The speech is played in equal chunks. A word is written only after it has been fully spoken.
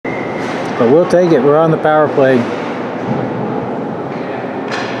But we'll take it. We're on the power play.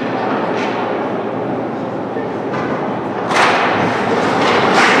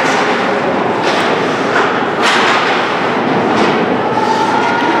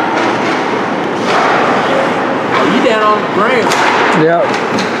 Down on the ground. Yep.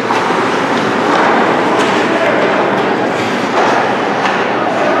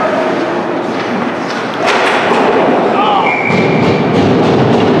 Oh.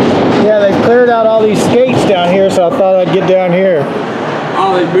 Yeah, they cleared out all these skates down here, so I thought I'd get down here.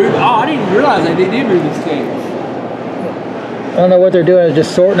 Oh, they moved. Oh, I didn't realize they did move the skates. I don't know what they're doing,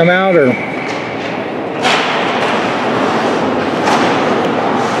 just sorting them out or.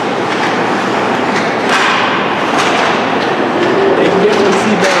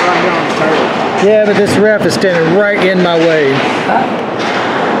 Yeah, but this ref is standing right in my way.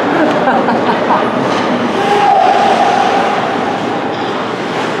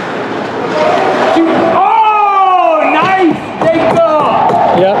 Oh, nice,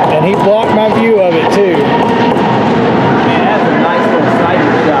 Jacob! Yep, and he blocked my view of it too. Man, that's a nice little slider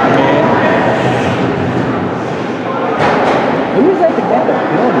shot, man. Who was that that got the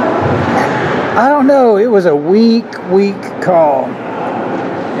penalty? I don't know. It was a weak call.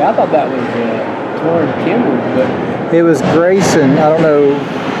 Yeah, I thought that was Torrin Kimber, but It was Grayson. I don't know.